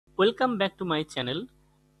Welcome back to my channel.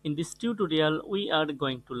 In this tutorial we are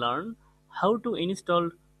going to learn how to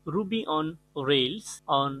install Ruby on Rails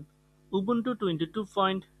on Ubuntu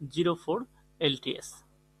 22.04 LTS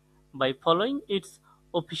by following its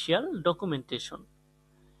official documentation.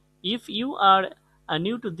 If you are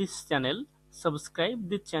new to this channel,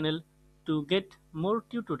 subscribe this channel to get more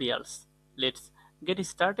tutorials. Let's get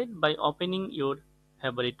started by opening your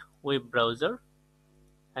favorite web browser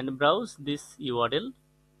and browse this URL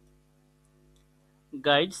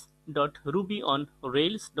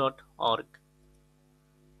guides.rubyonrails.org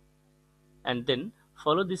and then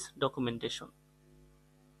follow this documentation.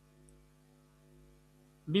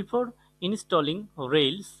 Before installing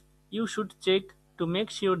Rails, you should check to make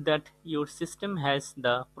sure that your system has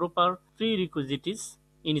the proper prerequisites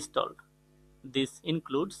installed. This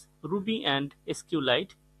includes Ruby and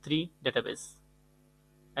SQLite 3 database.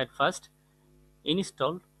 At first,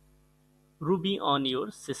 install Ruby on your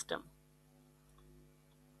system.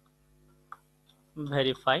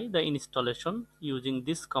 Verify the installation using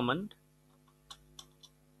this command.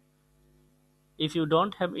 If you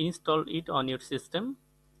don't have installed it on your system,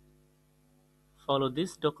 follow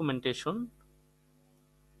this documentation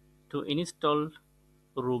to install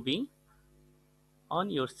Ruby on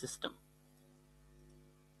your system.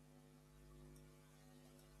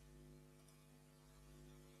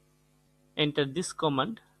 Enter this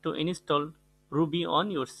command to install Ruby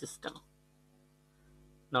on your system.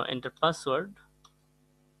 Now enter password.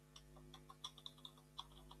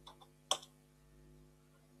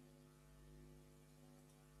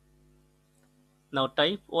 Now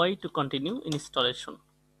type Y to continue installation.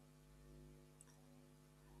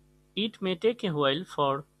 It may take a while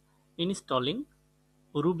for installing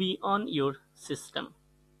Ruby on your system.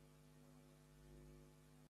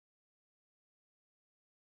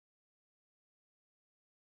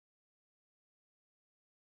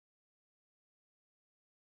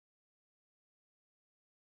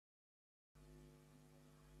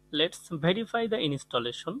 Let's verify the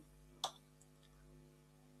installation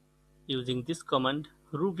using this command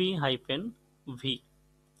ruby-v.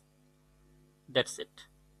 That's it.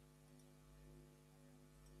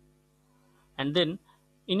 And then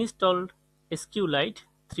install SQLite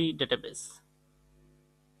 3 database.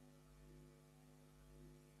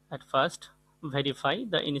 At first, verify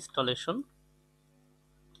the installation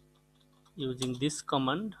using this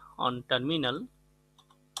command on terminal.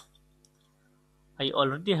 I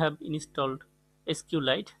already have installed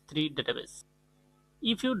SQLite 3 database.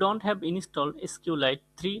 If you don't have installed SQLite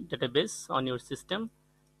 3 database on your system,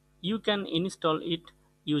 you can install it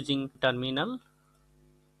using terminal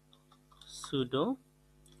sudo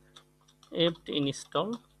apt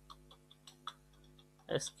install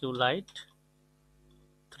SQLite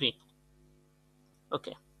 3.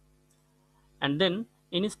 Okay, and then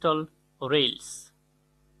install Rails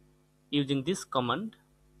using this command.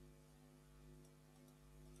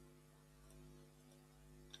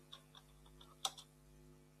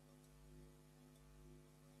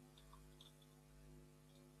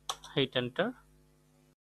 Hit enter.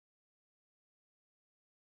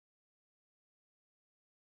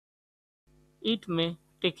 It may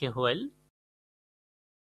take a while.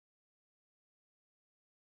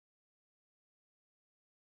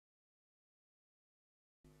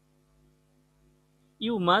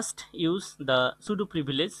 You must use the sudo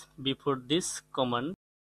privilege before this command.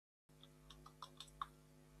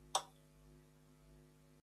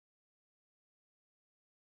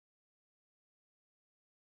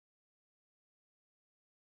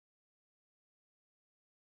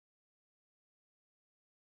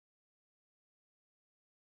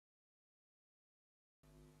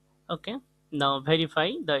 Okay, now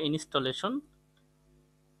verify the installation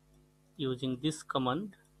using this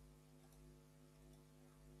command.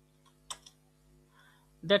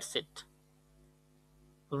 That's it.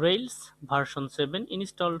 Rails version 7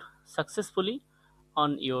 installed successfully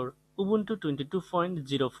on your Ubuntu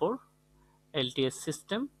 22.04 LTS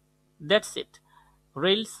system. That's it.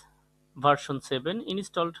 Rails version 7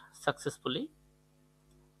 installed successfully.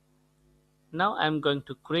 Now I am going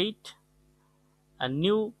to create a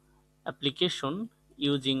new application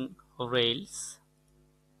using Rails.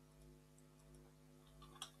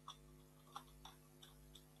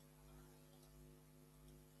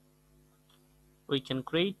 We can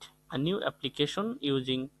create a new application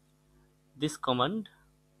using this command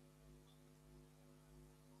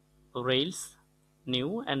Rails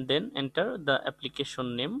new and then enter the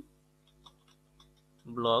application name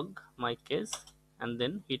blog my case and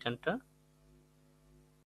then hit enter.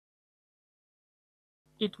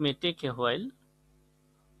 It may take a while.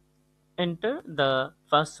 Enter the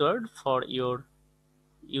password for your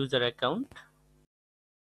user account.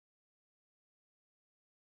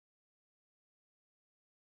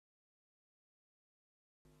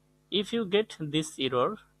 If you get this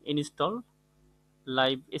error, install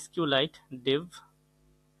live SQLite dev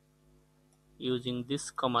using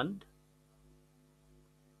this command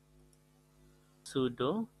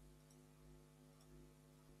sudo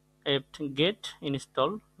apt-get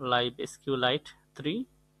install live SQLite 3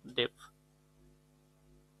 dev.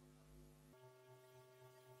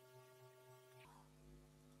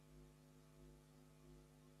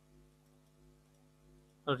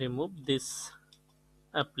 Remove this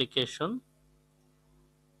application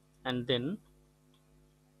and then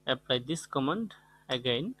apply this command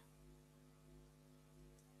again.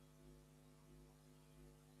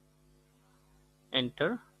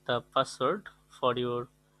 Enter the password for your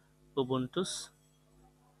Ubuntu's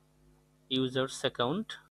user's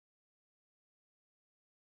account.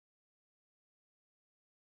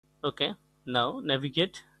 Okay, now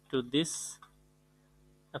navigate to this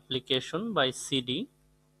application by cd,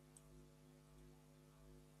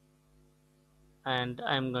 and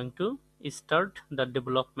I am going to start the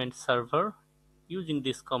development server using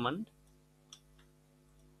this command.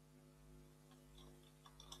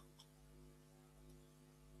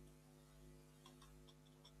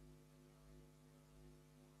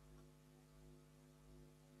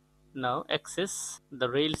 Now access the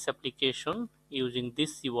Rails application using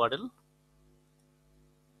this URL.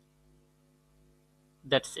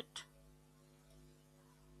 That's it.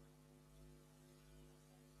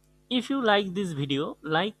 If you like this video,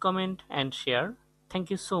 like, comment and share. Thank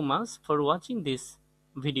you so much for watching this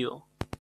video.